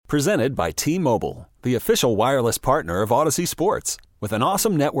Presented by T-Mobile, the official wireless partner of Odyssey Sports. With an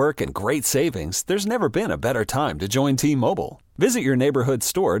awesome network and great savings, there's never been a better time to join T-Mobile. Visit your neighborhood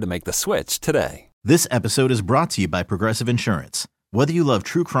store to make the switch today. This episode is brought to you by Progressive Insurance. Whether you love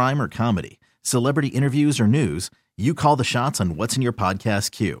true crime or comedy, celebrity interviews or news, you call the shots on what's in your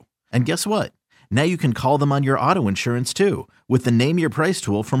podcast queue. And guess what? Now you can call them on your auto insurance too with the Name Your Price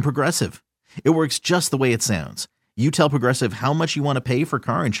tool from Progressive. It works just the way it sounds. You tell Progressive how much you want to pay for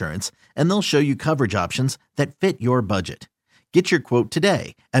car insurance, and they'll show you coverage options that fit your budget. Get your quote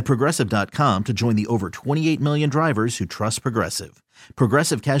today at Progressive.com to join the over 28 million drivers who trust Progressive.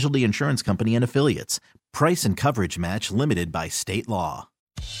 Progressive Casualty Insurance Company and Affiliates. Price and coverage match limited by state law.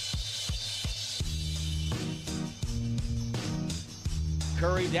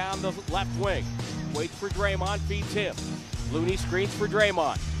 Curry down the left wing. Waits for Draymond, feeds him. Looney screens for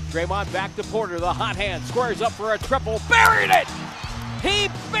Draymond. Draymond back to Porter, the hot hand, squares up for a triple, buried it! He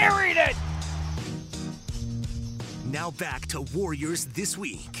buried it! Now back to Warriors This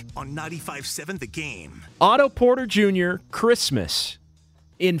Week on 95.7 The Game. Otto Porter Jr., Christmas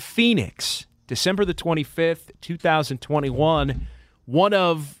in Phoenix, December the 25th, 2021.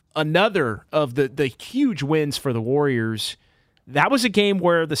 Another of the huge wins for the Warriors. That was a game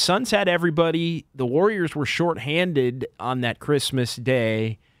where the Suns had everybody. The Warriors were shorthanded on that Christmas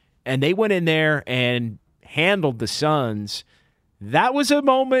day, and they went in there and handled the Suns. That was a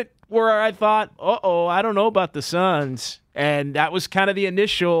moment where I thought, I don't know about the Suns. And that was kind of the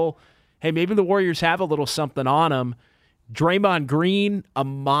initial, hey, maybe the Warriors have a little something on them. Draymond Green, a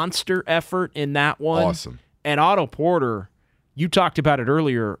monster effort in that one. Awesome. And Otto Porter, you talked about it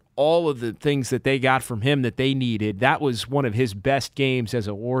earlier, all of the things that they got from him that they needed. That was one of his best games as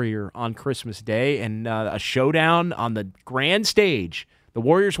a Warrior on Christmas Day, and a showdown on the grand stage. The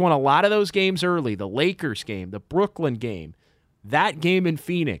Warriors won a lot of those games early, the Lakers game, the Brooklyn game, that game in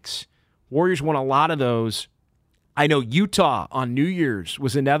Phoenix. Warriors won a lot of those. I know Utah on New Year's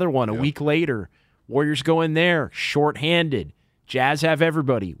was another one a week later. Warriors go in there, shorthanded. Jazz have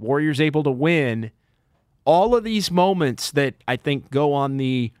everybody. Warriors able to win. All of these moments that I think go on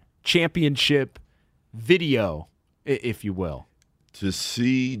the championship video, if you will. To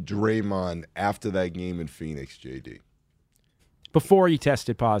see Draymond after that game in Phoenix, JD. Before he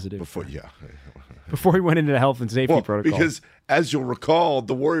tested positive. Before he went into the health and safety protocol. Because, as you'll recall,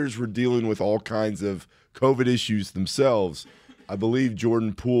 the Warriors were dealing with all kinds of COVID issues themselves. I believe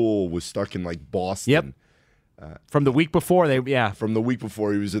Jordan Poole was stuck in, Boston. Yep. From the week before, From the week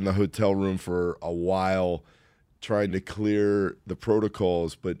before, he was in the hotel room for a while trying to clear the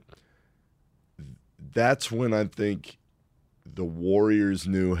protocols. But that's when I think the Warriors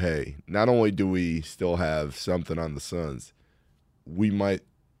knew, hey, not only do we still have something on the Suns, we might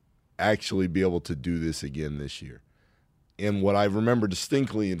actually be able to do this again this year. And what I remember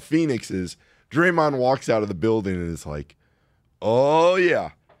distinctly in Phoenix is Draymond walks out of the building and is like, oh,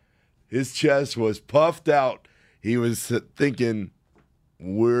 yeah. His chest was puffed out. He was thinking,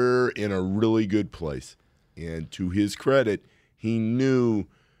 we're in a really good place. And to his credit, he knew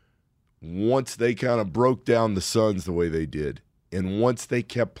once they kind of broke down the Suns the way they did, and once they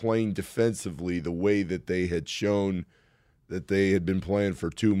kept playing defensively the way that they had shown that they had been playing for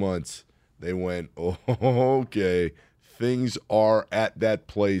 2 months, they went, oh, okay, things are at that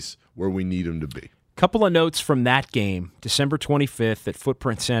place where we need them to be. Couple of notes from that game, December 25th at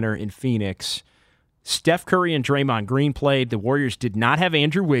Footprint Center in Phoenix. Steph Curry and Draymond Green played. The Warriors did not have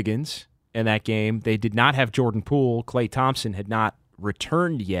Andrew Wiggins in that game. They did not have Jordan Poole. Klay Thompson had not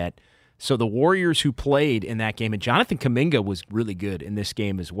returned yet. So the Warriors who played in that game, and Jonathan Kuminga was really good in this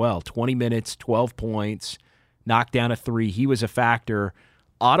game as well. 20 minutes, 12 points, knocked down a three. He was a factor.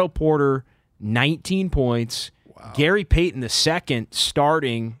 Otto Porter, 19 points. Wow. Gary Payton II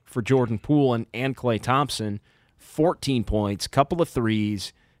starting for Jordan Poole and Klay Thompson, 14 points, couple of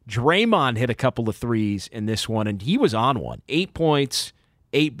threes. Draymond hit a couple of threes in this one, and he was on one. 8 points,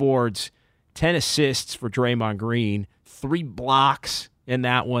 8 boards, 10 assists for Draymond Green, 3 blocks in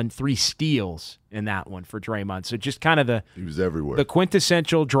that one, 3 steals in that one for Draymond. So just kind of he was everywhere. The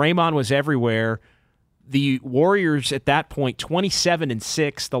quintessential Draymond was everywhere. The Warriors at that point,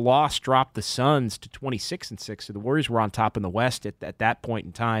 27-6. The loss dropped the Suns to 26-6. So the Warriors were on top in the West at that point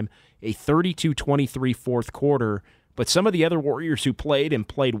in time. A 32-23 fourth quarter. But some of the other Warriors who played and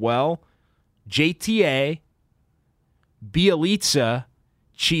played well, JTA, Bjelica,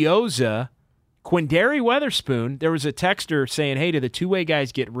 Chiozza, Quindary Weatherspoon. There was a texter saying, hey, do the two-way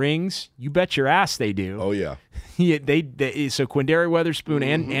guys get rings? You bet your ass they do. Oh, yeah. So Quindary Weatherspoon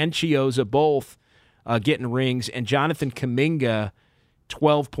and Chiozza both getting rings, and Jonathan Kuminga,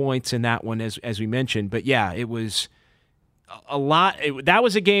 12 points in that one, as we mentioned. But, yeah, it was a lot. That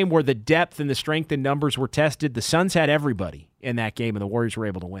was a game where the depth and the strength in numbers were tested. The Suns had everybody in that game, and the Warriors were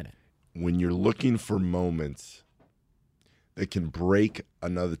able to win it. When you're looking for moments that can break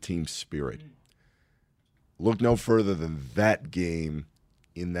another team's spirit, look no further than that game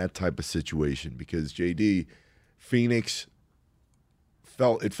in that type of situation, because JD, Phoenix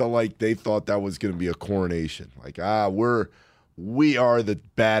felt like they thought that was going to be a coronation. Like, we are the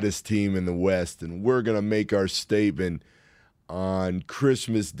baddest team in the West, and we're going to make our statement on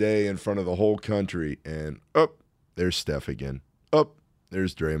Christmas Day in front of the whole country. And there's Steph again.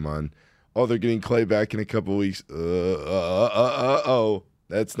 There's Draymond. Oh, they're getting Clay back in a couple weeks.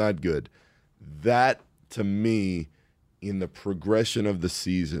 That's not good. That, to me, in the progression of the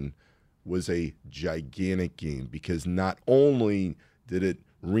season, was a gigantic game, because not only did it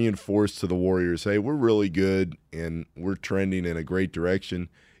reinforce to the Warriors, hey, we're really good and we're trending in a great direction,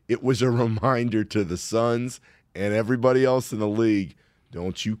 it was a reminder to the Suns and everybody else in the league,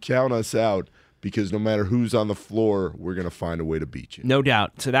 don't you count us out, because no matter who's on the floor, we're going to find a way to beat you. No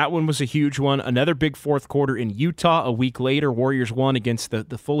doubt. So that one was a huge one. Another big fourth quarter in Utah. A week later, Warriors won against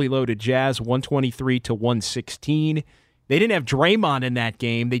the fully loaded Jazz, 123-116. They didn't have Draymond in that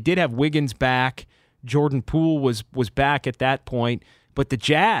game. They did have Wiggins back. Jordan Poole was back at that point. But the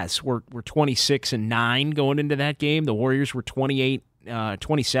Jazz were 26-9 going into that game. The Warriors were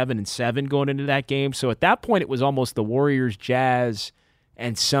 27-7 going into that game. So at that point, it was almost the Warriors, Jazz,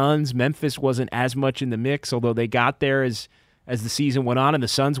 and Suns. Memphis wasn't as much in the mix, although they got there as the season went on, and the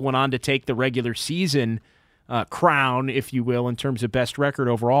Suns went on to take the regular season crown, if you will, in terms of best record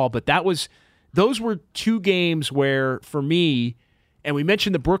overall. But those were two games where, for me, and we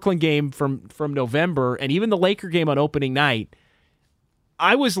mentioned the Brooklyn game from November, and even the Laker game on opening night,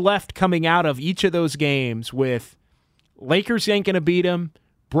 I was left coming out of each of those games with Lakers ain't going to beat them,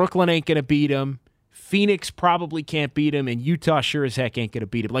 Brooklyn ain't going to beat them, Phoenix probably can't beat them, and Utah sure as heck ain't going to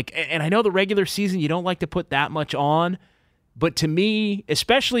beat them. And I know the regular season, you don't like to put that much on, but to me,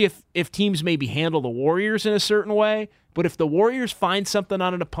 especially if teams maybe handle the Warriors in a certain way, but if the Warriors find something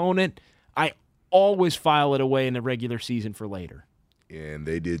on an opponent, I always file it away in the regular season for later. And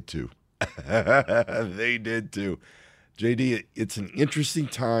they did too. They did too. JD, it's an interesting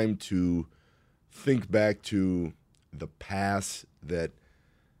time to think back to the pass that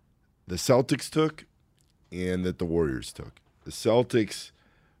the Celtics took and that the Warriors took. The Celtics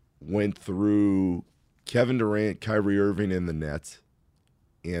went through Kevin Durant, Kyrie Irving, and the Nets,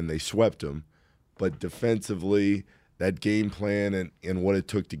 and they swept them. But defensively, that game plan and what it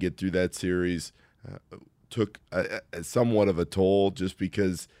took to get through that series took somewhat of a toll, just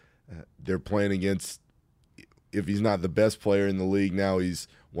because they're playing against, if he's not the best player in the league now, he's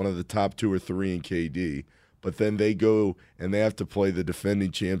one of the top 2 or 3 in KD. But then they go and they have to play the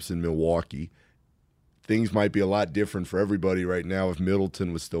defending champs in Milwaukee. Things might be a lot different for everybody right now if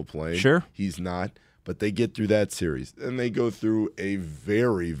Middleton was still playing. Sure. He's not. But they get through that series. And they go through a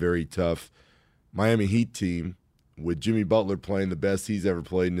very, very tough Miami Heat team with Jimmy Butler playing the best he's ever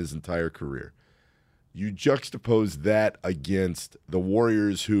played in his entire career. You juxtapose that against the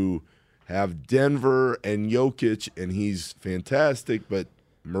Warriors, who have Denver and Jokic, and he's fantastic, but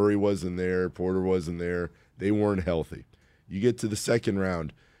Murray wasn't there, Porter wasn't there. They weren't healthy. You get to the second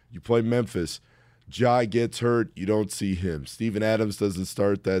round, you play Memphis. Ja gets hurt, you don't see him. Steven Adams doesn't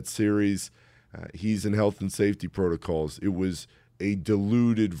start that series. He's in health and safety protocols. It was a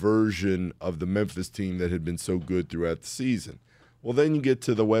diluted version of the Memphis team that had been so good throughout the season. Well, then you get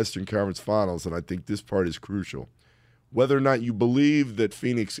to the Western Conference Finals, and I think this part is crucial. Whether or not you believe that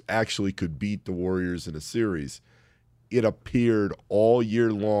Phoenix actually could beat the Warriors in a series, it appeared all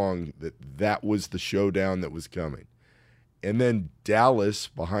year long that that was the showdown that was coming. And then Dallas,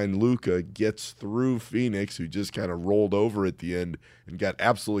 behind Luka, gets through Phoenix, who just kind of rolled over at the end and got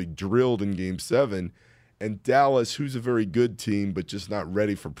absolutely drilled in Game 7. And Dallas, who's a very good team but just not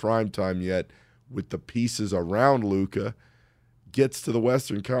ready for primetime yet with the pieces around Luka, gets to the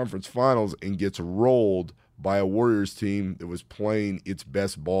Western Conference Finals and gets rolled by a Warriors team that was playing its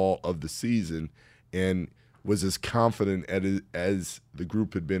best ball of the season and was as confident as the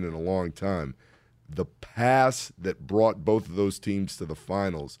group had been in a long time. The pass that brought both of those teams to the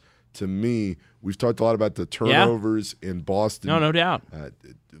finals, to me, we've talked a lot about the turnovers in Boston. No doubt.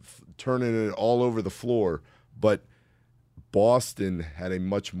 Turning it all over the floor. But Boston had a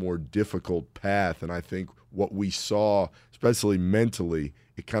much more difficult path, and I think what we saw, especially mentally,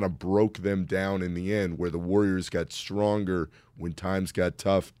 it kind of broke them down in the end, where the Warriors got stronger when times got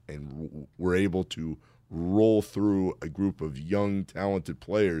tough and were able to roll through a group of young, talented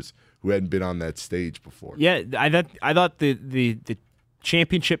players who hadn't been on that stage before. Yeah, I thought the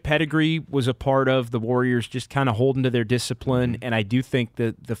championship pedigree was a part of the Warriors just kind of holding to their discipline, and I do think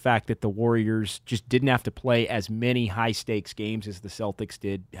that the fact that the Warriors just didn't have to play as many high-stakes games as the Celtics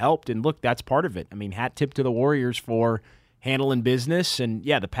did helped, and look, that's part of it. I mean, hat tip to the Warriors for handling business, and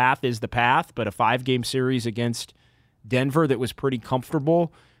yeah, the path is the path, but a 5-game series against Denver that was pretty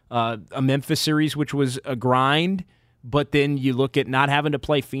comfortable, a Memphis series which was a grind, but then you look at not having to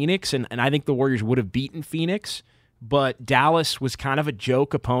play Phoenix, and I think the Warriors would have beaten Phoenix, but Dallas was kind of a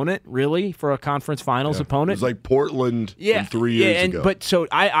joke opponent, really, for a conference finals opponent. It was like Portland from 3 years ago. But so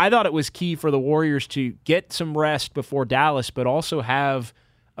I thought it was key for the Warriors to get some rest before Dallas, but also have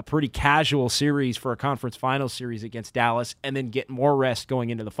a pretty casual series for a conference finals series against Dallas, and then get more rest going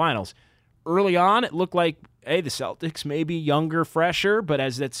into the finals. Early on, it looked like, hey, the Celtics may be younger, fresher, but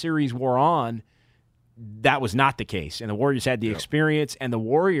as that series wore on, that was not the case. And the Warriors had the experience, and the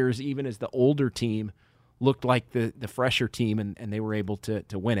Warriors, even as the older team, looked like the fresher team, and they were able to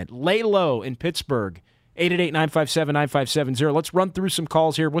win it. Lay Low in Pittsburgh, 888-957-9570. Let's run through some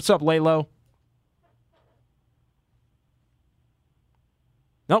calls here. What's up, Lay Low?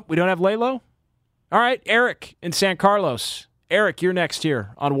 Nope, we don't have Lay Low? All right, Eric in San Carlos. Eric, you're next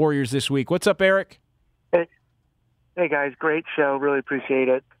here on Warriors This Week. What's up, Eric? Hey, guys. Great show. Really appreciate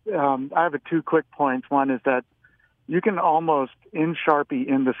it. I have 2 quick points. One is that you can almost, in Sharpie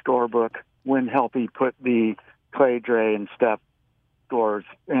in the scorebook, when healthy, put the Clay, Dre, and Steph scores,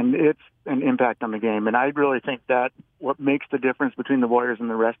 and it's an impact on the game. And I really think that what makes the difference between the Warriors and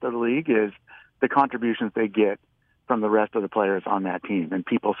the rest of the league is the contributions they get from the rest of the players on that team and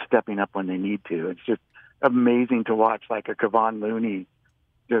people stepping up when they need to. It's just amazing to watch, like a Kevon Looney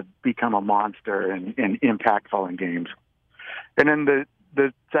to become a monster and impactful in games. And then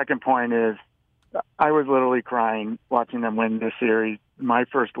the second point is I was literally crying watching them win this series. My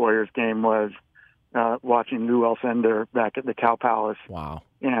first Warriors game was watching Lou Alcindor back at the Cow Palace. Wow.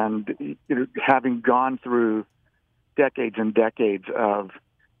 And having gone through decades and decades of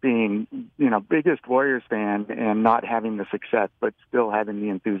being, biggest Warriors fan and not having the success, but still having the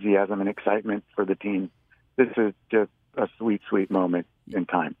enthusiasm and excitement for the team. This is just a sweet, sweet moment in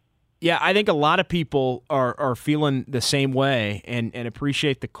time. Yeah, I think a lot of people are feeling the same way and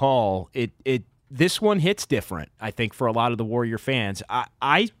appreciate the call. This one hits different, I think, for a lot of the Warrior fans.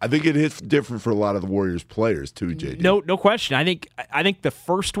 I think it hits different for a lot of the Warriors players too, JD. No question. I think the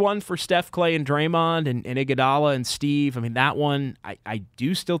first one for Steph, Clay, and Draymond, and Iguodala and Steve, I mean, that one I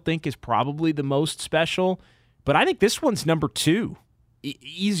do still think is probably the most special. But I think this one's number 2.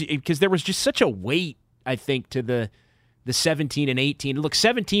 Easy, because there was just such a weight, I think, to the 17 and 18. Look,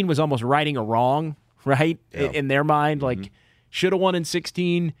 17 was almost righting a wrong, right, in their mind. Like, should have won in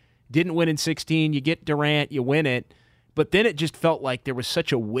 16, didn't win in 16. You get Durant, you win it. But then it just felt like there was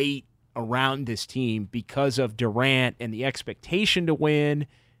such a weight around this team because of Durant and the expectation to win.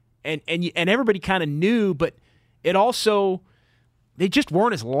 And everybody kind of knew, but it also, they just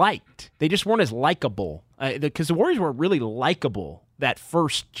weren't as liked. They just weren't as likable. Because the Warriors were really likable that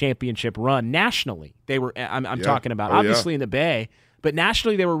first championship run nationally. They were, I'm talking about, obviously in the Bay, but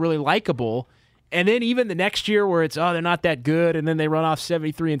nationally they were really likable. And then even the next year where it's, they're not that good, and then they run off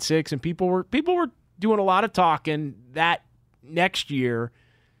 73-6, and people were doing a lot of talking that next year.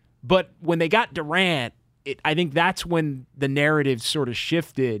 But when they got Durant, I think that's when the narrative sort of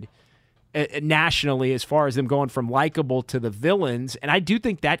shifted nationally as far as them going from likable to the villains. And I do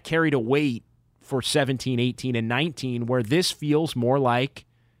think that carried a weight for 17, 18, and 19, where this feels more like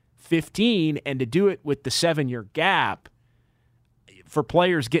 15, and to do it with the 7-year gap for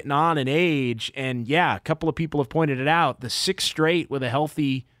players getting on in age, and a couple of people have pointed it out, the 6 straight with a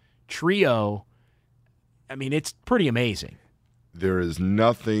healthy trio, I mean, it's pretty amazing. There is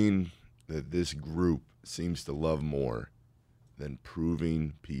nothing that this group seems to love more than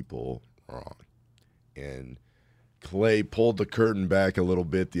proving people wrong. And Clay pulled the curtain back a little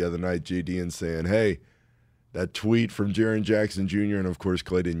bit the other night, JD, and saying, hey, that tweet from Jaren Jackson Jr., and of course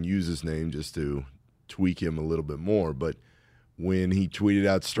Clay didn't use his name just to tweak him a little bit more, but when he tweeted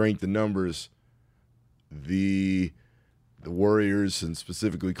out strength in numbers, the Warriors, and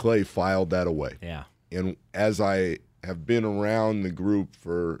specifically Clay, filed that away. Yeah. And as I have been around the group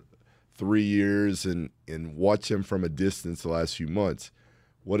for 3 years and watched him from a distance the last few months,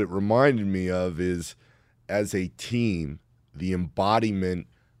 what it reminded me of is, as a team, the embodiment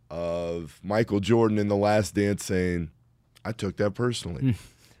of Michael Jordan in The Last Dance saying, I took that personally.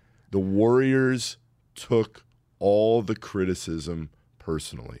 The Warriors took all the criticism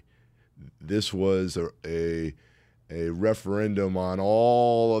personally. This was a referendum on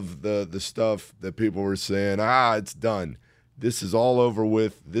all of the stuff that people were saying, it's done. This is all over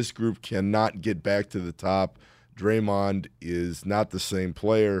with. This group cannot get back to the top. Draymond is not the same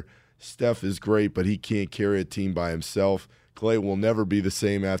player. Steph is great, but he can't carry a team by himself. Clay will never be the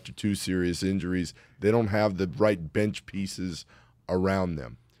same after 2 serious injuries. They don't have the right bench pieces around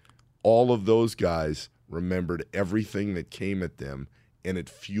them. All of those guys remembered everything that came at them, and it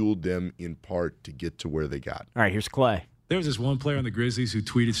fueled them in part to get to where they got. All right, here's Clay. There was this one player on the Grizzlies who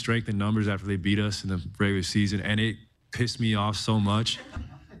tweeted strength in numbers after they beat us in the regular season, and it pissed me off so much.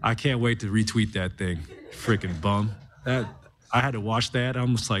 I can't wait to retweet that thing. Freaking bum. I had to watch that.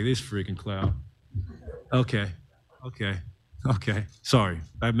 I'm just like, this freaking clown. Okay. Sorry.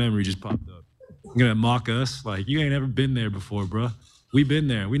 That memory just popped up. You're going to mock us? Like, you ain't ever been there before, bro. We've been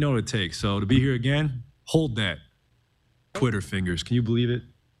there. We know what it takes. So to be here again, hold that. Twitter fingers. Can you believe it?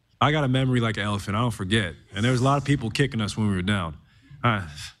 I got a memory like an elephant. I don't forget. And there was a lot of people kicking us when we were down.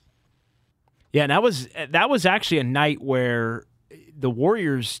 Yeah, and that was actually a night where the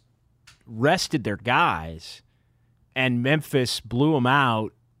Warriors rested their guys, and Memphis blew them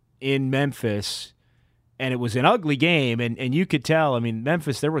out in Memphis, and it was an ugly game, and you could tell, I mean,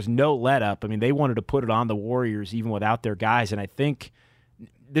 Memphis, there was no let-up. I mean, they wanted to put it on the Warriors even without their guys, and I think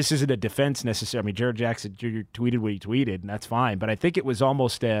this isn't a defense necessarily. I mean, Jared Jackson Jr. tweeted what he tweeted, and that's fine, but I think it was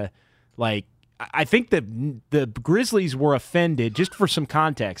almost I think the Grizzlies were offended, just for some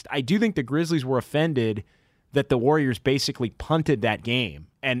context. I do think the Grizzlies were offended that the Warriors basically punted that game.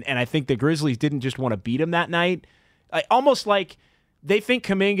 And I think the Grizzlies didn't just want to beat them that night. Almost like they think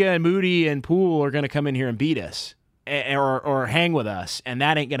Kuminga and Moody and Poole are going to come in here and beat us or hang with us, and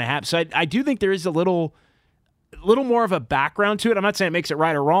that ain't going to happen. So I do think there is a little more of a background to it. I'm not saying it makes it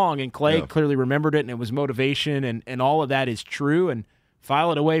right or wrong, and Clay clearly remembered it, and it was motivation, and all of that is true, and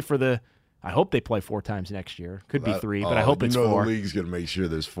file it away for the – I hope they play 4 times next year. Could be 3, but I hope it's 4. The league's going to make sure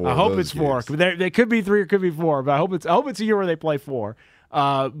there's 4. I hope it's 4. They could be 3 or could be 4, but I hope it's a year where they play 4.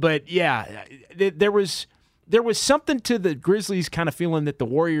 But yeah, there was something to the Grizzlies kind of feeling that the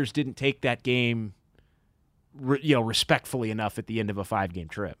Warriors didn't take that game, respectfully enough at the end of a 5-game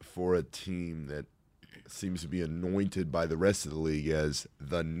trip. For a team that seems to be anointed by the rest of the league as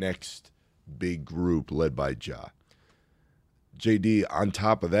the next big group led by Ja. JD, on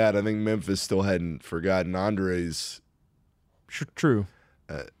top of that, I think Memphis still hadn't forgotten Andre's true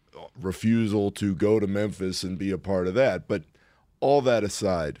refusal to go to Memphis and be a part of that. But all that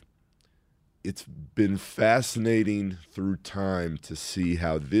aside, it's been fascinating through time to see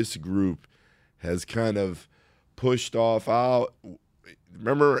how this group has kind of pushed off.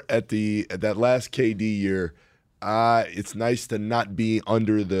 Remember at that last KD year, it's nice to not be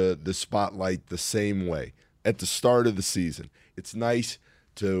under the spotlight the same way at the start of the season. It's nice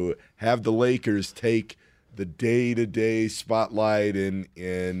to have the Lakers take the day-to-day spotlight and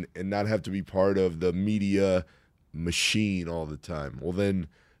not have to be part of the media machine all the time. Well, then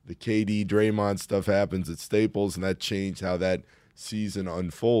the KD Draymond stuff happens at Staples, and that changed how that season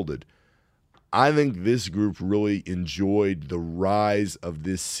unfolded. I think this group really enjoyed the rise of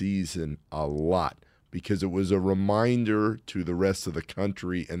this season a lot because it was a reminder to the rest of the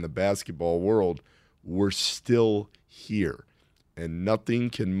country and the basketball world we're still here. And nothing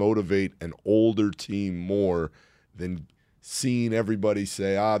can motivate an older team more than seeing everybody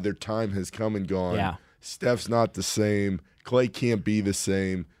say, their time has come and gone. Yeah. Steph's not the same. Clay can't be the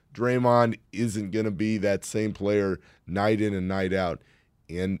same. Draymond isn't going to be that same player night in and night out.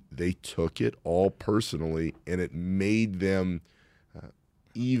 And they took it all personally, and it made them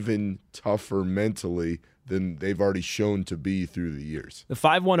even tougher mentally than they've already shown to be through the years. The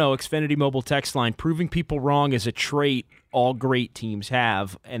 510 Xfinity Mobile text line, proving people wrong is a trait all great teams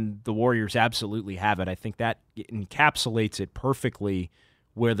have, and the Warriors absolutely have it. I think that encapsulates it perfectly,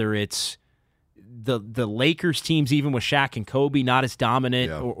 whether it's the Lakers teams, even with Shaq and Kobe, not as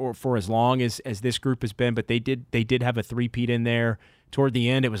dominant or for as long as this group has been, but they did have a three-peat in there. Toward the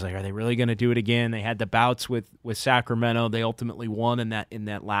end, it was like, are they really going to do it again? They had the bouts with Sacramento. They ultimately won in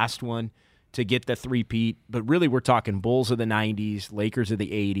that last one to get the three-peat. But really, we're talking Bulls of the 90s, Lakers of the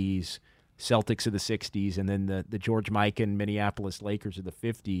 80s, Celtics of the 60s, and then the George Mikan Minneapolis Lakers of the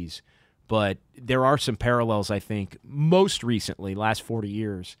 50s. But there are some parallels, I think, most recently, last 40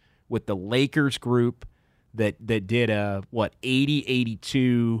 years, with the Lakers group that did 80,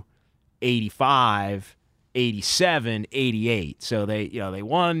 82, 85, 87, 88. So they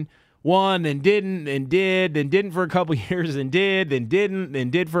won, then didn't, then did, then didn't for a couple years, then did, then didn't, then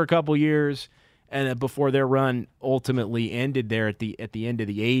did for a couple years, and before their run ultimately ended there at the end of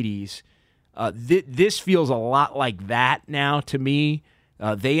the 80s. This feels a lot like that now to me.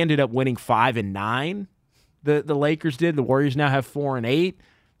 They ended up winning 5 and 9. The Lakers did. The Warriors now have 4 and 8.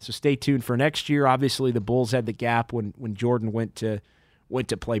 So stay tuned for next year. Obviously, the Bulls had the gap when Jordan went to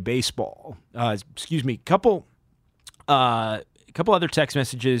play baseball. Couple A couple other text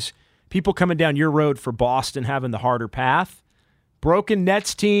messages. People coming down your road for Boston having the harder path. Broken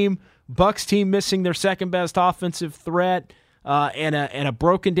Nets team, Bucks team missing their second best offensive threat, and a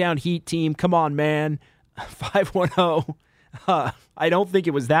broken down Heat team. Come on, man. 510. I don't think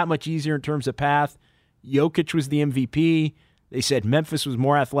it was that much easier in terms of path. Jokic was the MVP. They said Memphis was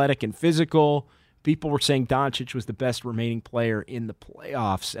more athletic and physical. People were saying Doncic was the best remaining player in the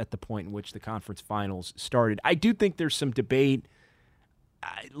playoffs at the point in which the conference finals started. I do think there's some debate.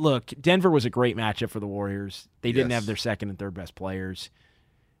 Look, Denver was a great matchup for the Warriors. They didn't have their second and third best players.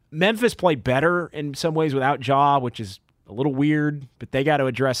 Memphis played better in some ways without Ja, which is a little weird, but they got to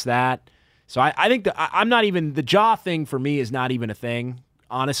address that. So I think I'm not even – the Ja thing for me is not even a thing,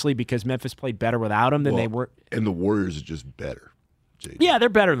 honestly, because Memphis played better without him than they were. And the Warriors are just better, JD. Yeah, they're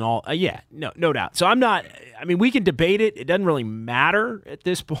better than all no doubt. So I'm not – I mean, we can debate it. It doesn't really matter at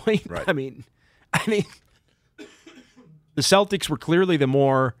this point. Right. I mean the Celtics were clearly the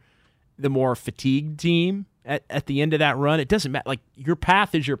more fatigued team at the end of that run. It doesn't matter. Like, your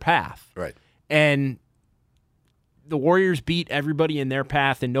path is your path. Right. And the Warriors beat everybody in their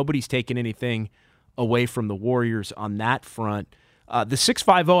path, and nobody's taken anything away from the Warriors on that front. The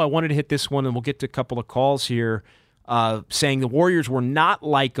 650, I wanted to hit this one, and we'll get to a couple of calls here, saying the Warriors were not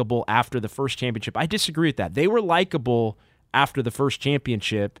likable after the first championship. I disagree with that. They were likable after the first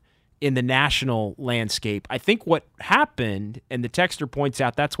championship in the national landscape. I think what happened, and the texter points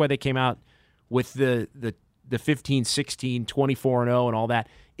out, that's why they came out with the 15, 16, 24-0 and all that.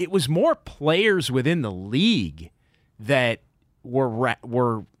 It was more players within the league that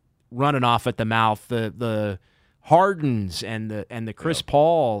were running off at the mouth. The Hardens and the Chris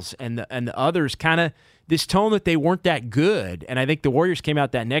Pauls and the others, kind of this tone that they weren't that good. And I think the Warriors came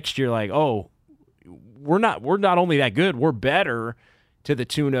out that next year like, oh, we're not only that good, we're better, to the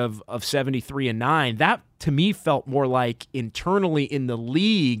tune of 73-9. That, to me, felt more like internally in the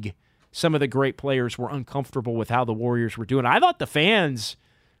league, some of the great players were uncomfortable with how the Warriors were doing. I thought the fans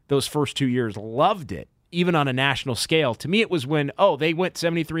those first 2 years loved it, even on a national scale. To me, it was when, they went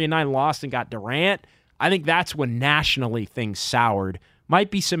 73-9, lost, and got Durant. I think that's when nationally things soured.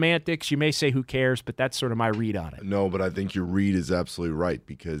 Might be semantics. You may say who cares, but that's sort of my read on it. No, but I think your read is absolutely right,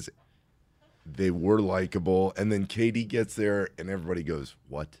 because they were likable, and then KD gets there, and everybody goes,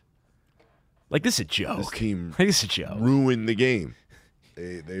 what? Like, this is a joke. This team this is a joke. Ruined the game.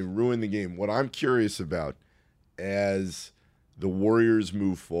 They ruined the game. What I'm curious about as the Warriors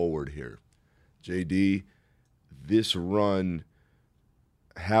move forward here, JD, this run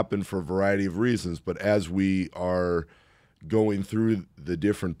happened for a variety of reasons, but as we are going through the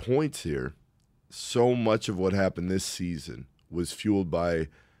different points here, so much of what happened this season was fueled by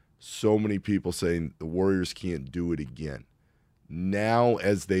so many people saying the Warriors can't do it again. Now,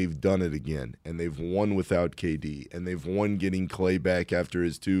 as they've done it again, and they've won without KD, and they've won getting Clay back after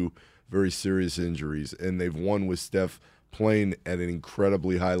his two very serious injuries, and they've won with Steph playing at an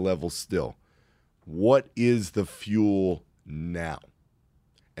incredibly high level still, what is the fuel now?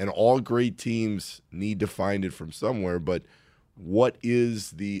 And all great teams need to find it from somewhere, but what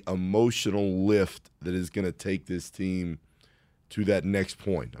is the emotional lift that is going to take this team to that next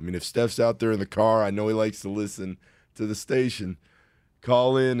point? I mean, if Steph's out there in the car, I know he likes to listen to the station,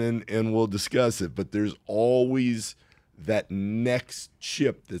 call in and we'll discuss it. But there's always that next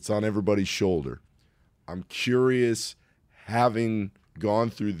chip that's on everybody's shoulder. I'm curious, having gone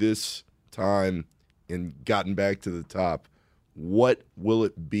through this time and gotten back to the top, what will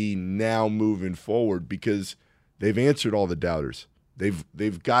it be now moving forward? Because they've answered all the doubters.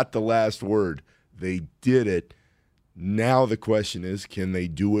 They've got the last word. They did it. Now the question is, can they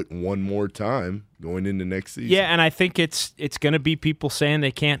do it one more time going into next season? Yeah, and I think it's going to be people saying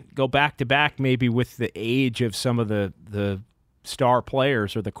they can't go back-to-back maybe with the age of some of the star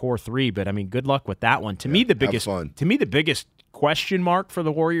players or the core three, but I mean, good luck with that one. To me, the biggest question mark for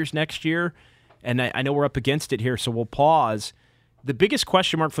the Warriors next year, and I know we're up against it here, so we'll pause. The biggest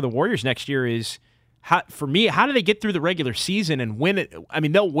question mark for the Warriors next year is, how do they get through the regular season and win it? I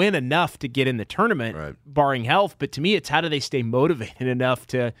mean, they'll win enough to get in the tournament, right, barring health. But to me, it's how do they stay motivated enough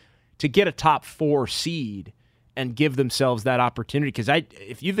to get a top 4 seed and give themselves that opportunity? Because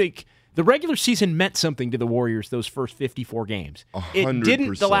if you think the regular season meant something to the Warriors, those first 54 games, 100%. It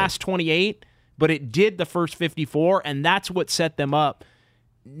didn't the last 28, but it did the first 54, and that's what set them up.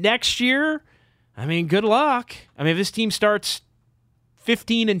 Next year, I mean, good luck. I mean, if this team starts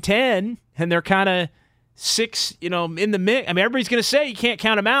 15-10 and they're kind of 6, in the mix. I mean, everybody's going to say you can't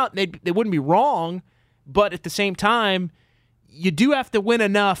count them out. They wouldn't be wrong, but at the same time, you do have to win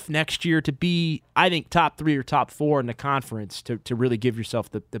enough next year to be, I think, top 3 or top 4 in the conference to really give yourself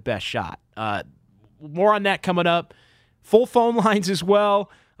the best shot. More on that coming up. Full phone lines as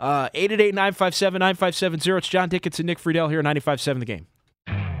well. 888-957-9570. It's John Dickens and Nick Friedel here at 95.7 The Game.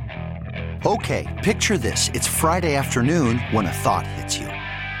 Okay, picture this. It's Friday afternoon when a thought hits you.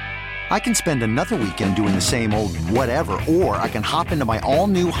 I can spend another weekend doing the same old whatever, or I can hop into my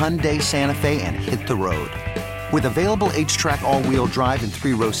all-new Hyundai Santa Fe and hit the road. With available H-Track all-wheel drive and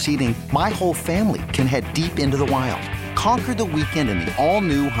 3-row seating, my whole family can head deep into the wild. Conquer the weekend in the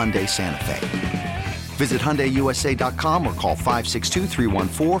all-new Hyundai Santa Fe. Visit HyundaiUSA.com or call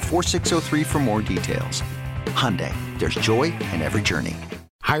 562-314-4603 for more details. Hyundai, there's joy in every journey.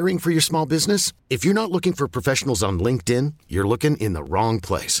 Hiring for your small business? If you're not looking for professionals on LinkedIn, you're looking in the wrong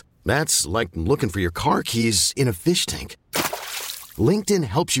place. That's like looking for your car keys in a fish tank. LinkedIn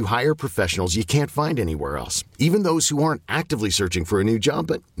helps you hire professionals you can't find anywhere else, even those who aren't actively searching for a new job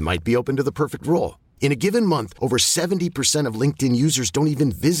but might be open to the perfect role. In a given month, over 70% of LinkedIn users don't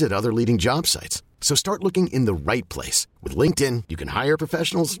even visit other leading job sites. So start looking in the right place. With LinkedIn, you can hire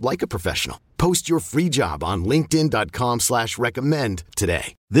professionals like a professional. Post your free job on linkedin.com/recommend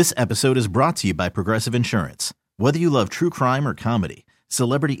today. This episode is brought to you by Progressive Insurance. Whether you love true crime or comedy,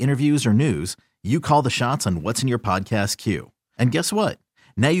 celebrity interviews or news, you call the shots on what's in your podcast queue. And guess what?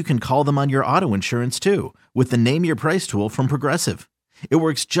 Now you can call them on your auto insurance too with the Name Your Price tool from Progressive. It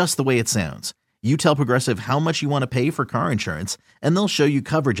works just the way it sounds. You tell Progressive how much you want to pay for car insurance, and they'll show you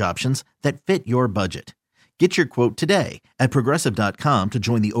coverage options that fit your budget. Get your quote today at Progressive.com to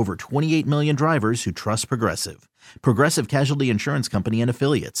join the over 28 million drivers who trust Progressive. Progressive Casualty Insurance Company and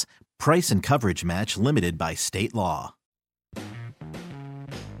Affiliates. Price and coverage match limited by state law.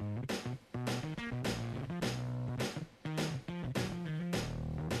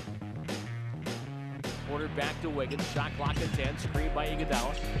 Back to Wiggins, shot clock at 10, screen by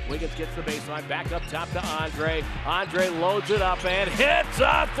Iguodala. Wiggins gets the baseline, back up top to Andre. Andre loads it up and hits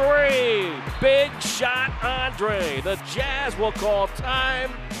a three. Big shot, Andre. The Jazz will call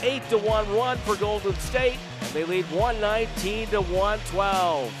time. 8-1 run for Golden State, and they lead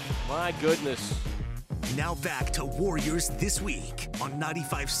 119-112. My goodness. Now back to Warriors This Week on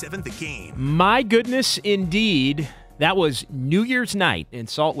 95.7 The Game. My goodness, indeed. That was New Year's night in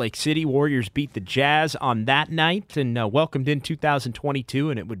Salt Lake City. Warriors beat the Jazz on that night and welcomed in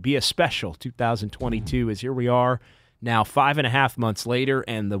 2022, and it would be a special 2022 as here we are now 5.5 months later,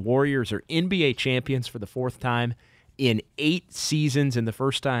 and the Warriors are NBA champions for the fourth time in 8 seasons and the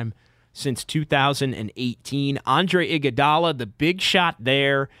first time since 2018. Andre Iguodala, the big shot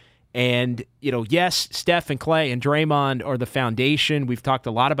there. And, yes, Steph and Clay and Draymond are the foundation. We've talked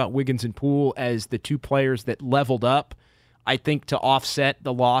a lot about Wiggins and Poole as the two players that leveled up, I think, to offset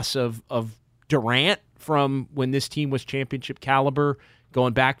the loss of Durant from when this team was championship caliber,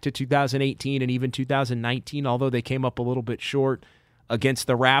 going back to 2018 and even 2019, although they came up a little bit short against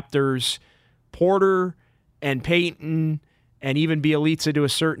the Raptors. Porter and Payton and even Bielitsa to a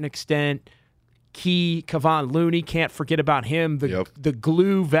certain extent. Key, Kevon Looney, can't forget about him, the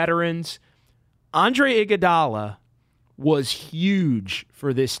glue veterans. Andre Iguodala was huge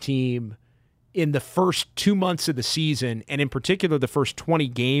for this team in the first 2 months of the season, and in particular the first 20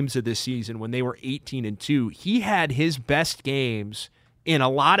 games of this season when they were 18-2. He had his best games in a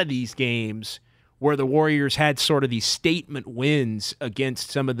lot of these games where the Warriors had sort of these statement wins against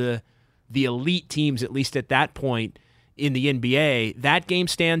some of the elite teams, at least at that point in the NBA. That game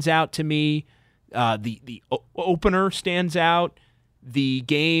stands out to me. The opener stands out. The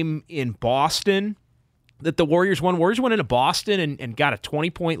game in Boston that the Warriors won. Warriors went into Boston and got a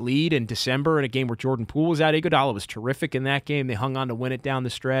 20-point lead in December in a game where Jordan Poole was out. Iguodala was terrific in that game. They hung on to win it down the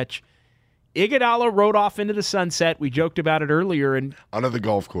stretch. Iguodala rode off into the sunset. We joked about it earlier. And onto the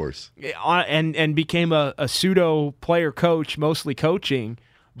golf course. And became a pseudo player coach, mostly coaching.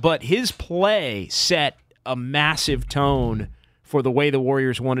 But his play set a massive tone for the way the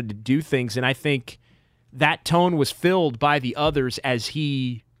Warriors wanted to do things. And I think that tone was filled by the others as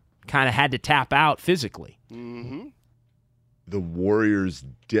he kind of had to tap out physically. Mm-hmm. The Warriors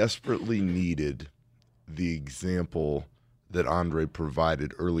desperately needed the example that Andre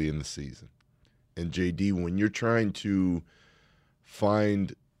provided early in the season. And JD, when you're trying to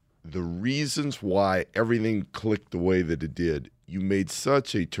find the reasons why everything clicked the way that it did, you made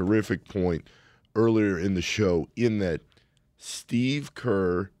such a terrific point earlier in the show in that Steve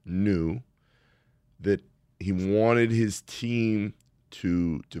Kerr knew that he wanted his team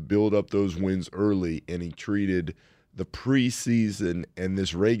to build up those wins early, and he treated the preseason and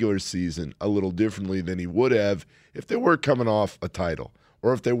this regular season a little differently than he would have if they were coming off a title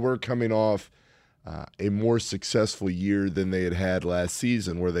or if they were coming off a more successful year than they had last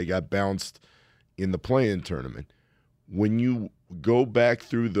season where they got bounced in the play-in tournament. When you go back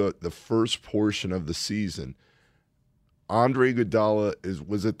through the first portion of the season, Andre Iguodala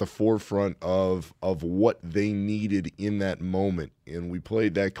was at the forefront of what they needed in that moment. And we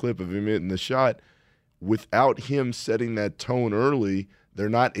played that clip of him hitting the shot. Without him setting that tone early, they're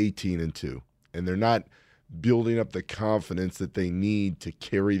not 18-2, and they're not building up the confidence that they need to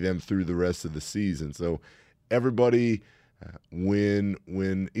carry them through the rest of the season. So everybody, when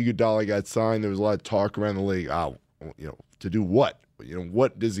Iguodala got signed, there was a lot of talk around the league. To do what?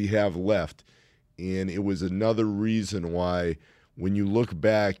 What does he have left? And it was another reason why, when you look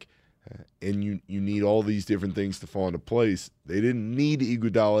back and you need all these different things to fall into place, they didn't need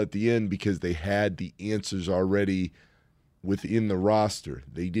Iguodala at the end because they had the answers already within the roster.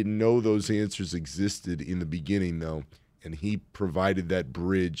 They didn't know those answers existed in the beginning, though, and he provided that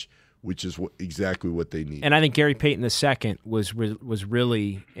bridge, which is exactly what they need. And I think Gary Payton II was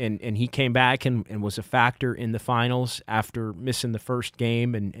really, and he came back and was a factor in the finals after missing the first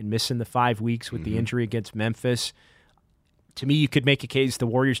game and missing the 5 weeks with the injury against Memphis. To me, you could make a case the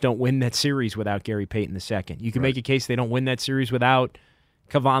Warriors don't win that series without Gary Payton II. You could make a case they don't win that series without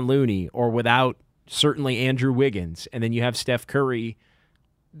Kevon Looney or without certainly Andrew Wiggins. And then you have Steph Curry,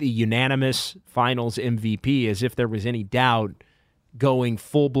 the unanimous finals MVP, as if there was any doubt, going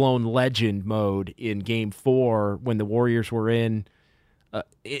full-blown legend mode in Game 4 when the Warriors were in a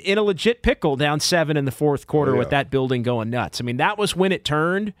legit pickle down 7 in the fourth quarter with that building going nuts. I mean, that was when it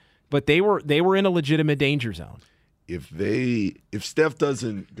turned, but they were in a legitimate danger zone. If Steph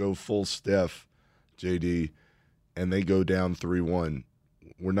doesn't go full Steph, JD, and they go down 3-1,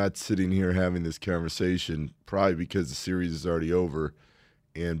 we're not sitting here having this conversation, probably because the series is already over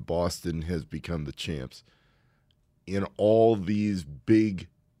and Boston has become the champs. In all these big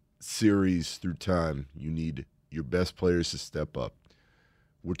series through time, you need your best players to step up.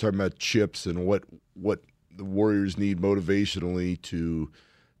 We're talking about chips and what the Warriors need motivationally to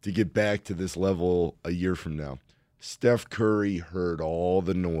get back to this level a year from now. Steph Curry heard all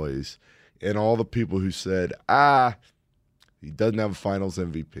the noise and all the people who said, he doesn't have a finals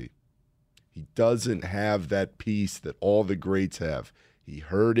MVP. He doesn't have that piece that all the greats have. He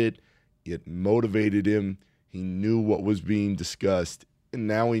heard it. It motivated him. He knew what was being discussed, and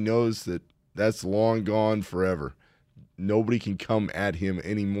now he knows that that's long gone forever. Nobody can come at him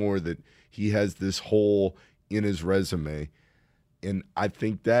anymore, that he has this hole in his resume. And I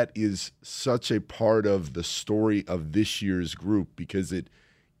think that is such a part of the story of this year's group because it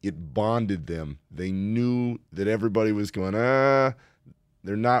bonded them. They knew that everybody was going, they're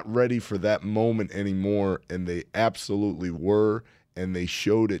not ready for that moment anymore, and they absolutely were, and they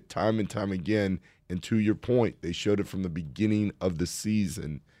showed it time and time again. And to your point, they showed it from the beginning of the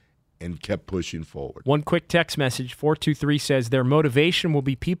season and kept pushing forward. One quick text message, 423 says their motivation will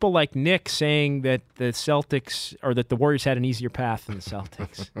be people like Nick saying that the Celtics or that the Warriors had an easier path than the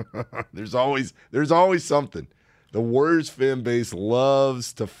Celtics. There's always something. The Warriors fan base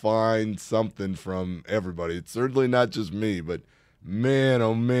loves to find something from everybody. It's certainly not just me, but man,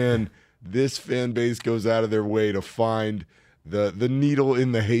 oh man, this fan base goes out of their way to find the needle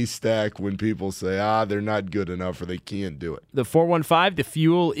in the haystack when people say, they're not good enough or they can't do it. The 415, the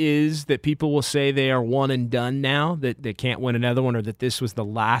fuel is that people will say they are one and done now, that they can't win another one or that this was the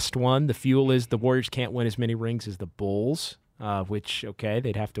last one. The fuel is the Warriors can't win as many rings as the Bulls, which, okay,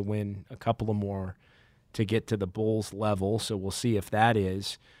 they'd have to win a couple of more to get to the Bulls level, so we'll see if that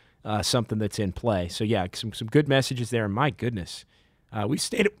is something that's in play. So, yeah, some good messages there. My goodness, we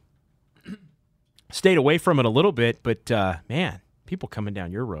stayed away from it a little bit, but, man, people coming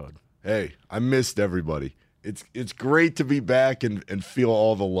down your road. Hey, I missed everybody. It's great to be back and feel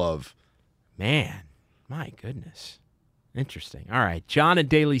all the love. Man, my goodness. Interesting. All right, John in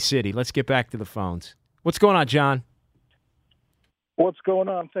Daly City. Let's get back to the phones. What's going on, John? What's going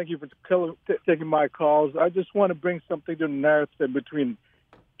on? Thank you for taking my calls. I just want to bring something to the narrative between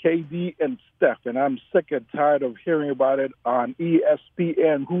KD and Steph, and I'm sick and tired of hearing about it on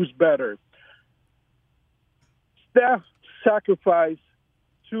ESPN. Who's better? Steph sacrificed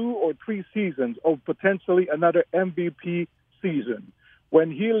 2 or 3 seasons of potentially another MVP season. When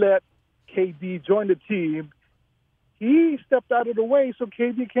he let KD join the team, he stepped out of the way so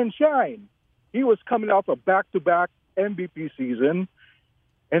KD can shine. He was coming off a back-to-back MVP season,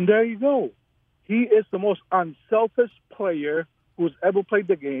 and there you go. He is the most unselfish player who's ever played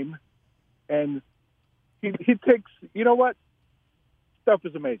the game, and he takes, you know what? Steph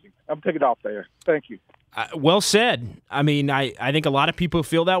is amazing. I'm taking it off there. Thank you. Well said. I mean, I think a lot of people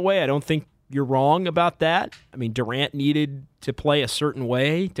feel that way. I don't think you're wrong about that. I mean, Durant needed to play a certain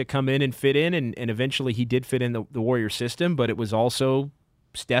way to come in and fit in, and eventually he did fit in the Warrior system, but it was also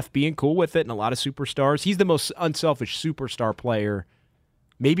Steph being cool with it and a lot of superstars. He's the most unselfish superstar player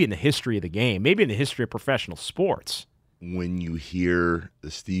maybe in the history of the game, maybe in the history of professional sports. when you hear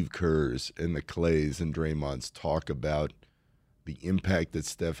the Steve Kerrs and the Clays and Draymonds talk about the impact that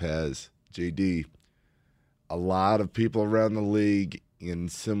Steph has, JD, a lot of people around the league in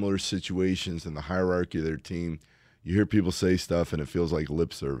similar situations in the hierarchy of their team, you hear people say stuff and it feels like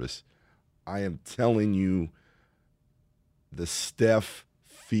lip service. I am telling you, the Steph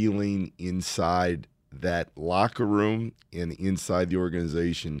feeling inside that locker room and inside the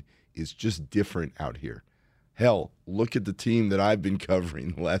organization is just different out here. Hell, look at the team that I've been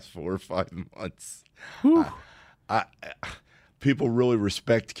covering the last 4 or 5 months. People really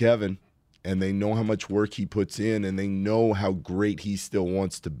respect Kevin, and they know how much work he puts in, and they know how great he still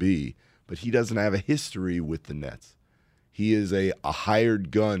wants to be. But he doesn't have a history with the Nets. He is a hired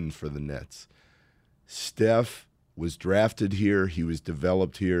gun for the Nets. Steph was drafted here. He was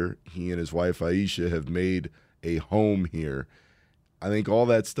developed here. He and his wife Aisha have made a home here. I think all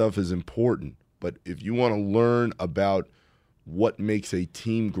that stuff is important. But if you want to learn about what makes a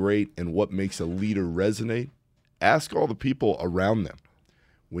team great and what makes a leader resonate, ask all the people around them.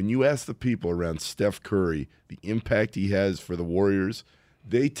 When you ask the people around Steph Curry, the impact he has for the Warriors,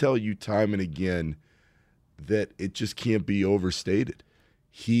 they tell you time and again that it just can't be overstated.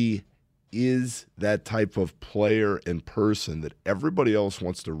 He is that type of player and person that everybody else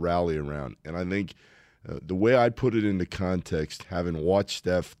wants to rally around. And I think the way I'd put it into context, having watched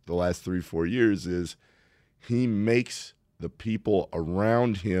Steph the last 3-4 years, is he makes the people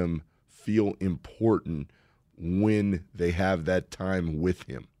around him feel important when they have that time with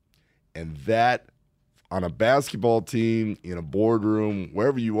him. And that, on a basketball team, in a boardroom,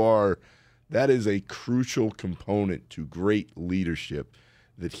 wherever you are, that is a crucial component to great leadership,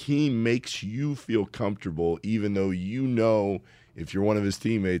 that he makes you feel comfortable, even though you know, if you're one of his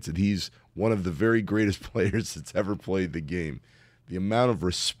teammates, that he's one of the very greatest players that's ever played the game. The amount of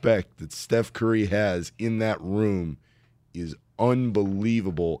respect that Steph Curry has in that room is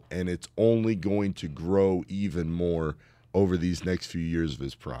unbelievable, and it's only going to grow even more over these next few years of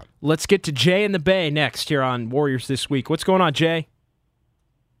his prime. Let's get to Jay in the Bay next here on Warriors This Week. What's going on, Jay?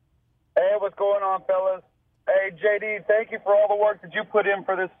 Hey, what's going on, fellas? Hey, JD, thank you for all the work that you put in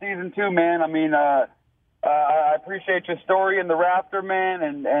for this season, too, man. I mean, I appreciate your story in the Raptor, man,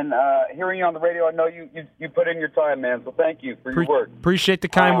 and hearing you on the radio, I know you put in your time, man, so thank you for your work. Appreciate the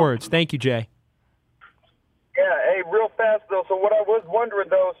kind words. Thank you, Jay. Yeah, hey, real fast, though, so what I was wondering,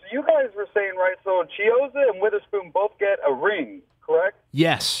 though, so you guys were saying, right, so Chiozza and Witherspoon both get a ring, correct?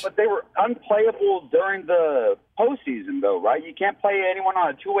 Yes. But they were unplayable during the postseason, though, right? You can't play anyone on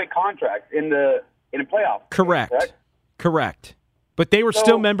a two-way contract in a playoff. Correct. But they were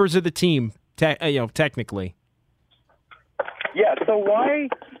still members of the team, technically. Yeah. So why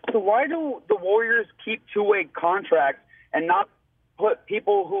do the Warriors keep two-way contracts and not put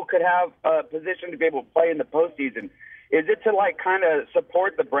people who could have a position to be able to play in the postseason? Is it to kind of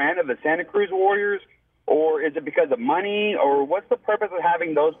support the brand of the Santa Cruz Warriors, or is it because of money, or what's the purpose of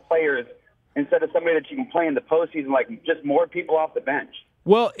having those players instead of somebody that you can play in the postseason, like just more people off the bench?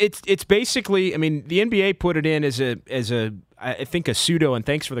 Well, it's basically, I mean, the NBA put it in as a I think a pseudo, and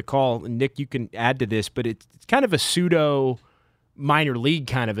thanks for the call, Nick, you can add to this, but it's kind of a pseudo minor league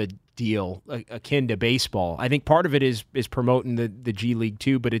kind of a deal akin to baseball. I think part of it is promoting the G League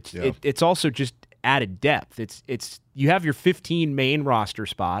too, but it's also just added depth. It's you have your 15 main roster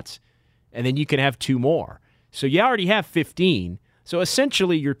spots, and then you can have 2 more. So you already have 15. So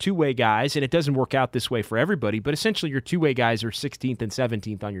essentially your two-way guys, and it doesn't work out this way for everybody, but essentially your two-way guys are 16th and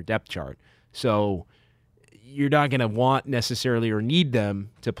 17th on your depth chart. So you're not going to want necessarily or need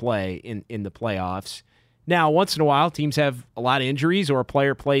them to play in the playoffs. Now, once in a while, teams have a lot of injuries or a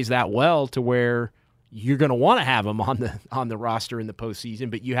player plays that well to where you're going to want to have them on the roster in the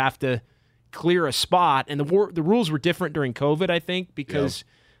postseason, but you have to clear a spot. And the rules were different during COVID, I think, because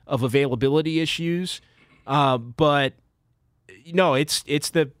of availability issues. But no, it's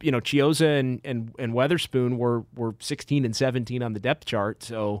the Chiozza and Witherspoon were 16 and 17 on the depth chart,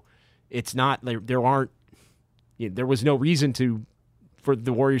 so it's not there was no reason for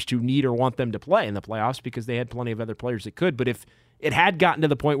the Warriors to need or want them to play in the playoffs because they had plenty of other players that could. But if it had gotten to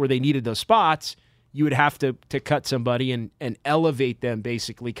the point where they needed those spots, you would have to cut somebody and elevate them,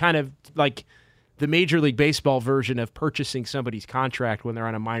 basically, kind of like the Major League Baseball version of purchasing somebody's contract when they're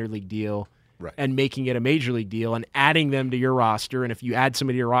on a minor league deal. Right. And making it a major league deal and adding them to your roster. And if you add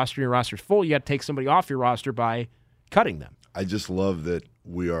somebody to your roster and your roster's full, you got to take somebody off your roster by cutting them. I just love that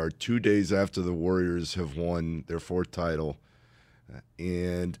we are 2 days after the Warriors have won their 4th title,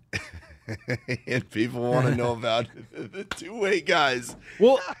 and people want to know about the two-way guys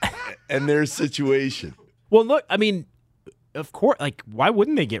and their situation. Well, look, I mean, of course, like, why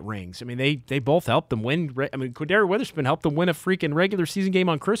wouldn't they get rings? I mean, they both helped them win. I mean, Cordero Witherspoon helped them win a freaking regular season game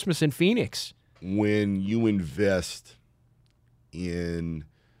on Christmas in Phoenix. When you invest in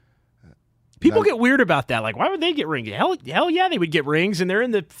people get weird about that. Like, why would they get rings? Hell yeah, they would get rings, and they're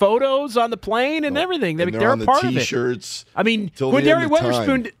in the photos on the plane and everything. and they're on a part the of it. T-shirts. I mean, Cordero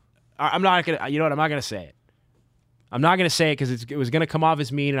Witherspoon. I'm not gonna. You know what? I'm not gonna say it. I'm not gonna say it because it was gonna come off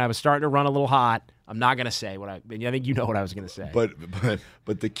as mean, and I was starting to run a little hot. I'm not gonna say what I think you know what I was gonna say.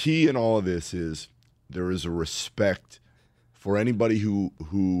 But the key in all of this is there is a respect for anybody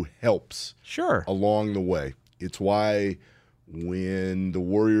who helps along the way. It's why when the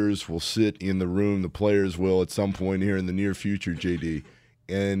Warriors will sit in the room, the players will at some point here in the near future, JD,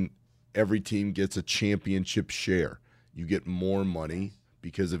 and every team gets a championship share. You get more money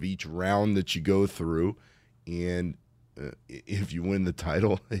because of each round that you go through, and if you win the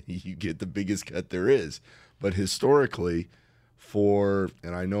title, you get the biggest cut there is. But historically,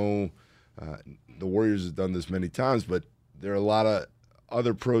 and I know the Warriors have done this many times, but there are a lot of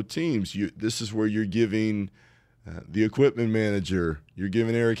other pro teams. This is where you're giving the equipment manager, you're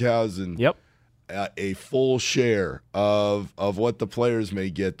giving Eric Hausen a full share of what the players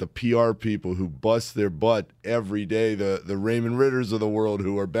may get, the PR people who bust their butt every day, the Raymond Ritters of the world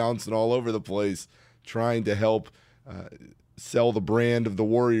who are bouncing all over the place trying to help sell the brand of the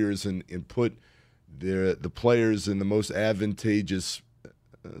Warriors and put the players in the most advantageous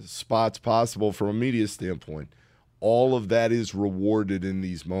spots possible from a media standpoint. All of that is rewarded in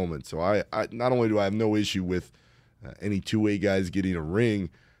these moments. So I not only do I have no issue with any two-way guys getting a ring,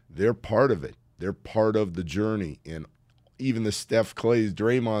 they're part of it. They're part of the journey. And even the Steph Clays,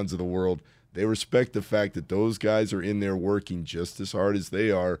 Draymonds of the world, they respect the fact that those guys are in there working just as hard as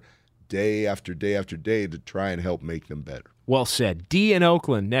they are day after day after day to try and help make them better. Well said. D in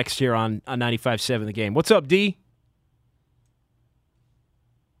Oakland next year on 95.7 The Game. What's up, D?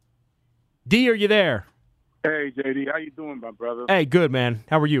 D, are you there? Hey, JD, how you doing, my brother? Hey, good, man.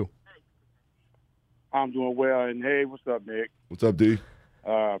 How are you? I'm doing well, and hey, what's up, Nick? What's up, D?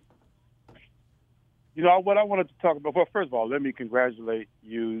 You know, what I wanted to talk about, well, first of all, let me congratulate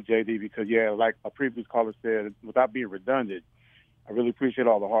you, JD, because, like a previous caller said, without being redundant, I really appreciate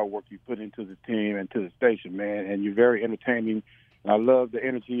all the hard work you put into the team and to the station, man, and you're very entertaining, and I love the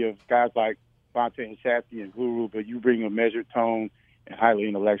energy of guys like Fonte and Shasky and Guru, but you bring a measured tone and highly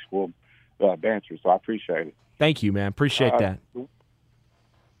intellectual banter, so I appreciate it. Thank you, man. Appreciate that.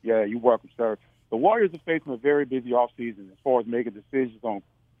 Yeah, you're welcome, sir. The Warriors are facing a very busy offseason as far as making decisions on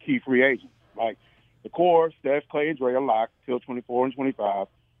key free agents. Like the core, Steph, Clay, and Dre are locked till 24 and 25.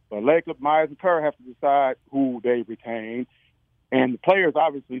 But Lacob, Myers, and Kerr have to decide who they retain. And the players,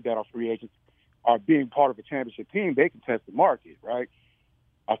 obviously, that are free agents are being part of a championship team. They can test the market, right?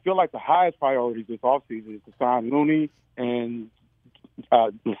 I feel like the highest priority this offseason is to sign Looney and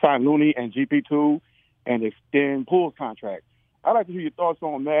GP2 and extend Poole's contract. I'd like to hear your thoughts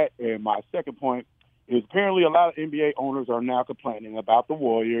on that. And my second point is apparently a lot of NBA owners are now complaining about the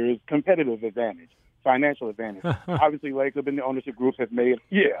Warriors' competitive advantage, financial advantage. Obviously, Lacob and the ownership groups have made,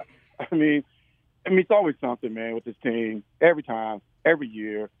 I mean, it's always something, man, with this team. Every time, every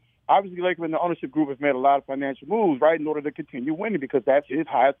year. Obviously, Lacob and the ownership group have made a lot of financial moves, right, in order to continue winning because that's his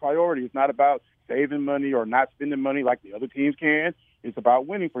highest priority. It's not about saving money or not spending money like the other teams can. It's about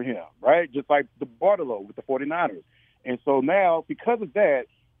winning for him, right, just like the Bartolo with the 49ers. And so now, because of that,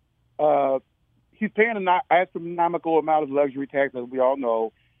 he's paying an astronomical amount of luxury tax, as we all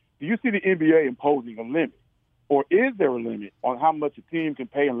know. Do you see the NBA imposing a limit? Or is there a limit on how much a team can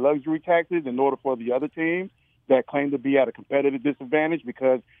pay in luxury taxes in order for the other teams that claim to be at a competitive disadvantage?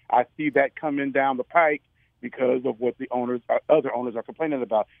 Because I see that coming down the pike because of what the other owners are complaining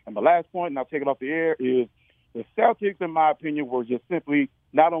about. And the last point, and I'll take it off the air, is the Celtics, in my opinion, were just simply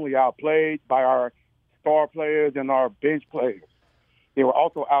not only outplayed by our star players and our bench players, they were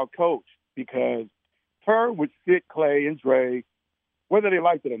also outcoached because Kerr would sit Clay and Dre, whether they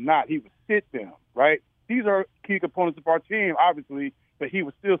liked it or not, he would sit them, right? These are key components of our team, obviously, but he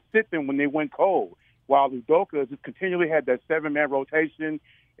would still sit them when they went cold, while Udoka just continually had that seven-man rotation.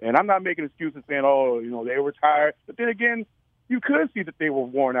 And I'm not making excuses saying, they were tired. But then again, you could see that they were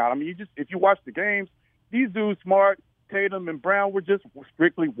worn out. I mean, if you watch the games, these dudes, Smart, Tatum, and Brown, were just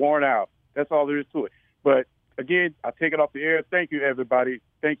strictly worn out. That's all there is to it. But, again, I take it off the air. Thank you, everybody.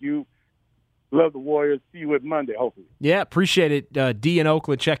 Thank you. Love the Warriors. See you at Monday, hopefully. Yeah, appreciate it. D in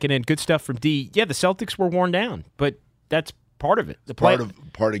Oakland checking in. Good stuff from D. Yeah, the Celtics were worn down, but that's part of it.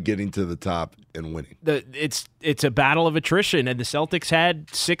 Part of getting to the top and winning. It's a battle of attrition, and the Celtics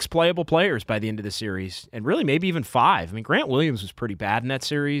had 6 playable players by the end of the series, and really maybe even 5. I mean, Grant Williams was pretty bad in that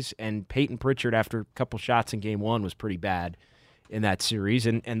series, and Peyton Pritchard, after a couple shots in Game 1, was pretty bad in that series.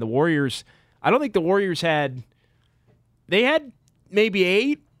 And the Warriors, I don't think the Warriors had maybe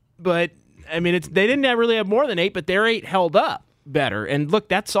 8, but I mean, they didn't really have more than 8, but their 8 held up better. And look,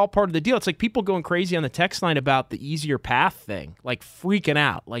 that's all part of the deal. It's like people going crazy on the text line about the easier path thing, like freaking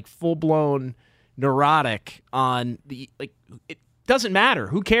out, like full-blown neurotic on the, like, it doesn't matter.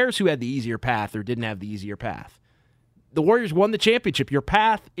 Who cares who had the easier path or didn't have the easier path? The Warriors won the championship. Your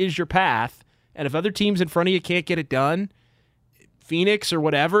path is your path, and if other teams in front of you can't get it done, Phoenix or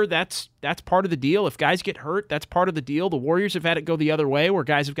whatever, that's part of the deal. If guys get hurt, that's part of the deal. The Warriors have had it go the other way where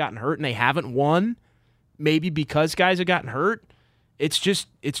guys have gotten hurt and they haven't won, maybe because guys have gotten hurt. It's just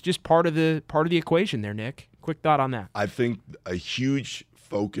part of the equation there, Nick. Quick thought on that. I think a huge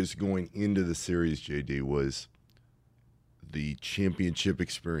focus going into the series, JD, was the championship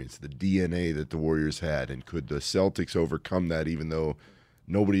experience, the DNA that the Warriors had, and could the Celtics overcome that, even though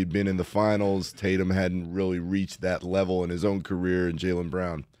nobody had been in the finals? Tatum hadn't really reached that level in his own career, and Jaylen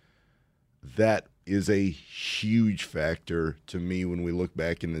Brown. That is a huge factor to me when we look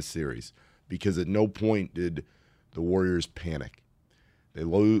back in this series, because at no point did the Warriors panic. They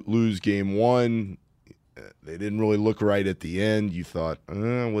lose Game 1. They didn't really look right at the end. You thought,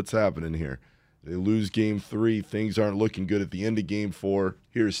 what's happening here? They lose Game 3. Things aren't looking good at the end of Game 4.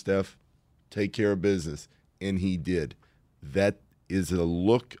 Here's Steph. Take care of business. And he did. That is a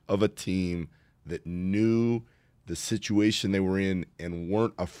look of a team that knew the situation they were in and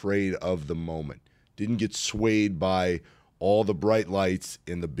weren't afraid of the moment. Didn't get swayed by all the bright lights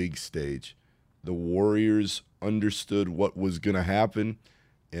in the big stage. The Warriors understood what was going to happen,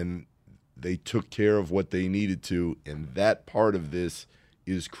 and they took care of what they needed to, and that part of this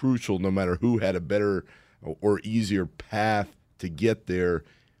is crucial no matter who had a better or easier path to get there.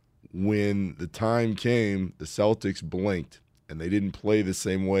 When the time came, the Celtics blinked, and they didn't play the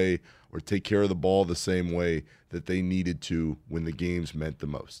same way or take care of the ball the same way that they needed to when the games meant the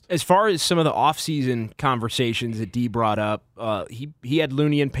most. As far as some of the offseason conversations that D brought up, he had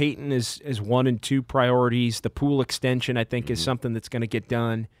Looney and Peyton as 1 and 2 priorities. The Poole extension, I think, is something that's going to get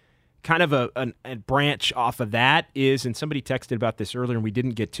done. Kind of a branch off of that is, and somebody texted about this earlier and we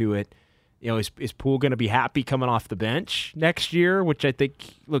didn't get to it, is Poole going to be happy coming off the bench next year? Which I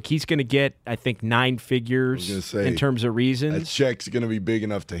think, look, he's going to get, I think, 9 figures in terms of reasons. That check's going to be big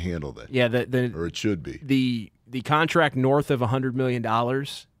enough to handle that. Yeah, or it should be. The contract north of $100 million,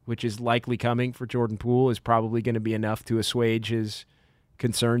 which is likely coming for Jordan Poole, is probably going to be enough to assuage his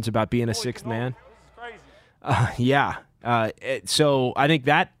concerns about being a sixth man. So I think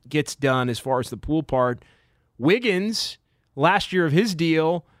that gets done as far as the Poole part. Wiggins, last year of his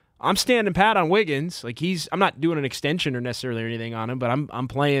deal, I'm standing pat on Wiggins. Like I'm not doing an extension or necessarily anything on him, but I'm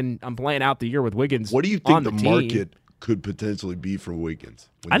playing out the year with Wiggins. What do you think the market could potentially be for Wiggins?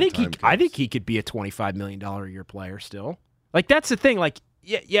 I think he could be a $25 million a year player still. Like, that's the thing. Like,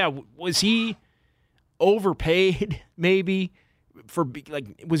 was he overpaid maybe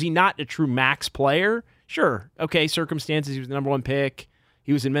was he not a true max player? Sure. Okay, circumstances. He was the number 1 pick.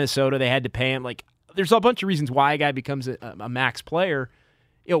 He was in Minnesota. They had to pay him. Like, there's a bunch of reasons why a guy becomes a max player.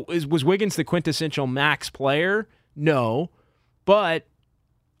 Was Wiggins the quintessential max player? No, but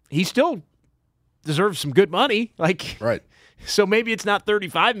he still deserves some good money. Like, right. So maybe it's not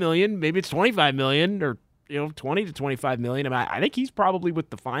 $35 million, maybe it's $25 million, or $20 to $25 million. I think he's probably with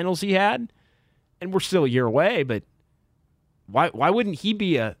the finals he had, and we're still a year away. But why wouldn't he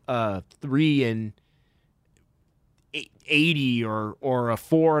be a 3 and 80 or a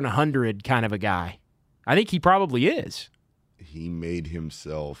 4 and 100 kind of a guy? I think he probably is. He made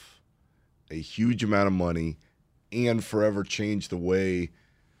himself a huge amount of money and forever changed the way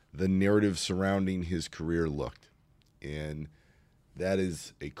the narrative surrounding his career looked. And that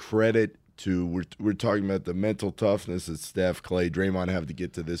is a credit to, we're talking about the mental toughness that Steph, Clay, Draymond have to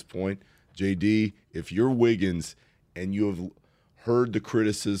get to this point. JD, if you're Wiggins and you have heard the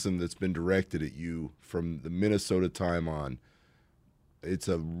criticism that's been directed at you from the Minnesota time on, it's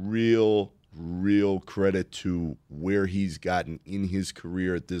a real credit to where he's gotten in his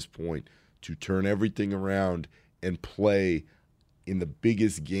career at this point to turn everything around and play in the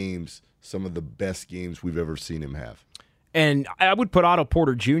biggest games, some of the best games we've ever seen him have. And I would put Otto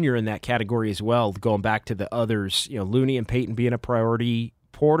Porter Jr. in that category as well, going back to the others, Looney and Peyton being a priority.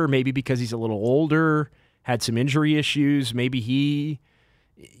 Porter, maybe because he's a little older, had some injury issues. Maybe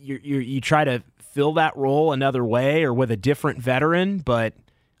you try to fill that role another way or with a different veteran. But,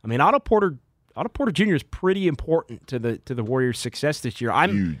 Otto Porter Otto Porter Jr. is pretty important to the Warriors' success this year.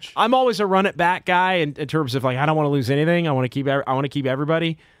 Huge. I'm always a run it back guy in terms of like I don't want to lose anything. I want to keep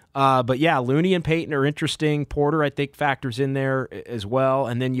everybody. But yeah, Looney and Payton are interesting. Porter, I think, factors in there as well.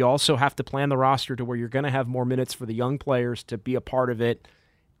 And then you also have to plan the roster to where you're going to have more minutes for the young players to be a part of it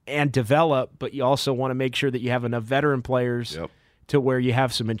and develop. But you also want to make sure that you have enough veteran players to where you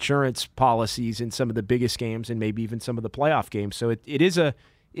have some insurance policies in some of the biggest games and maybe even some of the playoff games. So it is a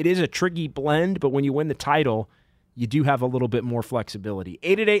tricky blend. But when you win the title, you do have a little bit more flexibility.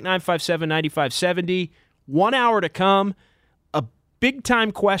 888-957-9570. 1 hour to come.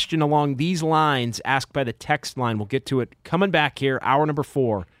 Big-time question along these lines asked by the text line. We'll get to it coming back here, hour number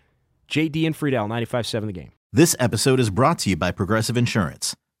 4. JD and Friedel, 95.7 The Game. This episode is brought to you by Progressive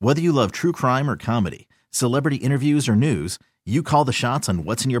Insurance. Whether you love true crime or comedy, celebrity interviews or news, you call the shots on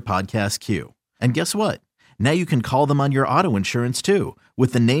what's in your podcast queue. And guess what? Now you can call them on your auto insurance too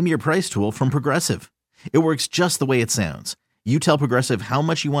with the Name Your Price tool from Progressive. It works just the way it sounds. You tell Progressive how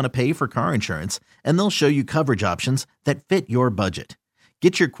much you want to pay for car insurance, and they'll show you coverage options that fit your budget.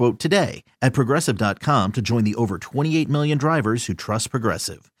 Get your quote today at Progressive.com to join the over 28 million drivers who trust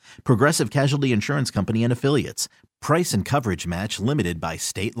Progressive. Progressive Casualty Insurance Company and Affiliates. Price and coverage match limited by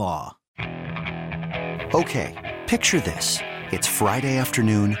state law. Okay, picture this. It's Friday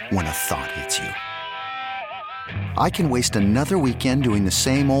afternoon when a thought hits you. I can waste another weekend doing the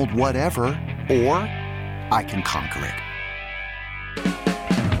same old whatever, or I can conquer it.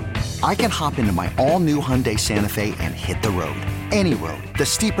 I can hop into my all-new Hyundai Santa Fe and hit the road. Any road. The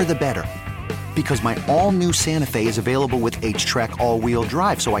steeper, the better. Because my all-new Santa Fe is available with H-Track all-wheel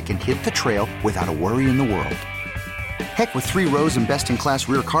drive, so I can hit the trail without a worry in the world. Heck, with 3 rows and best-in-class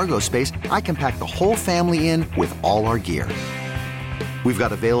rear cargo space, I can pack the whole family in with all our gear. We've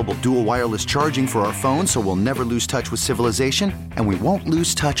got available dual wireless charging for our phones, so we'll never lose touch with civilization, and we won't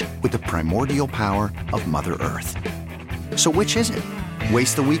lose touch with the primordial power of Mother Earth. So which is it?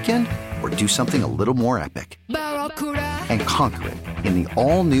 Waste the weekend or do something a little more epic? And conquer it in the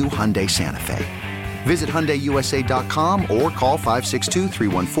all-new Hyundai Santa Fe. Visit HyundaiUSA.com or call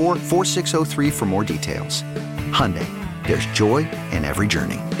 562-314-4603 for more details. Hyundai, there's joy in every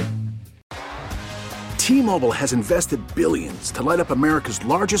journey. T-Mobile has invested billions to light up America's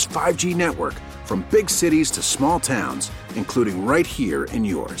largest 5G network, from big cities to small towns, including right here in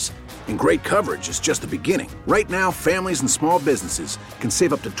yours. And great coverage is just the beginning. Right now, families and small businesses can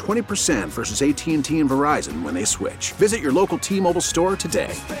save up to 20% versus AT&T and Verizon when they switch. Visit your local T-Mobile store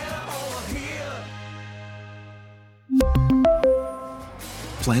today.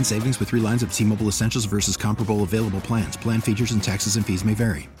 Plan savings with 3 lines of T-Mobile Essentials versus comparable available plans. Plan features and taxes and fees may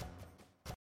vary.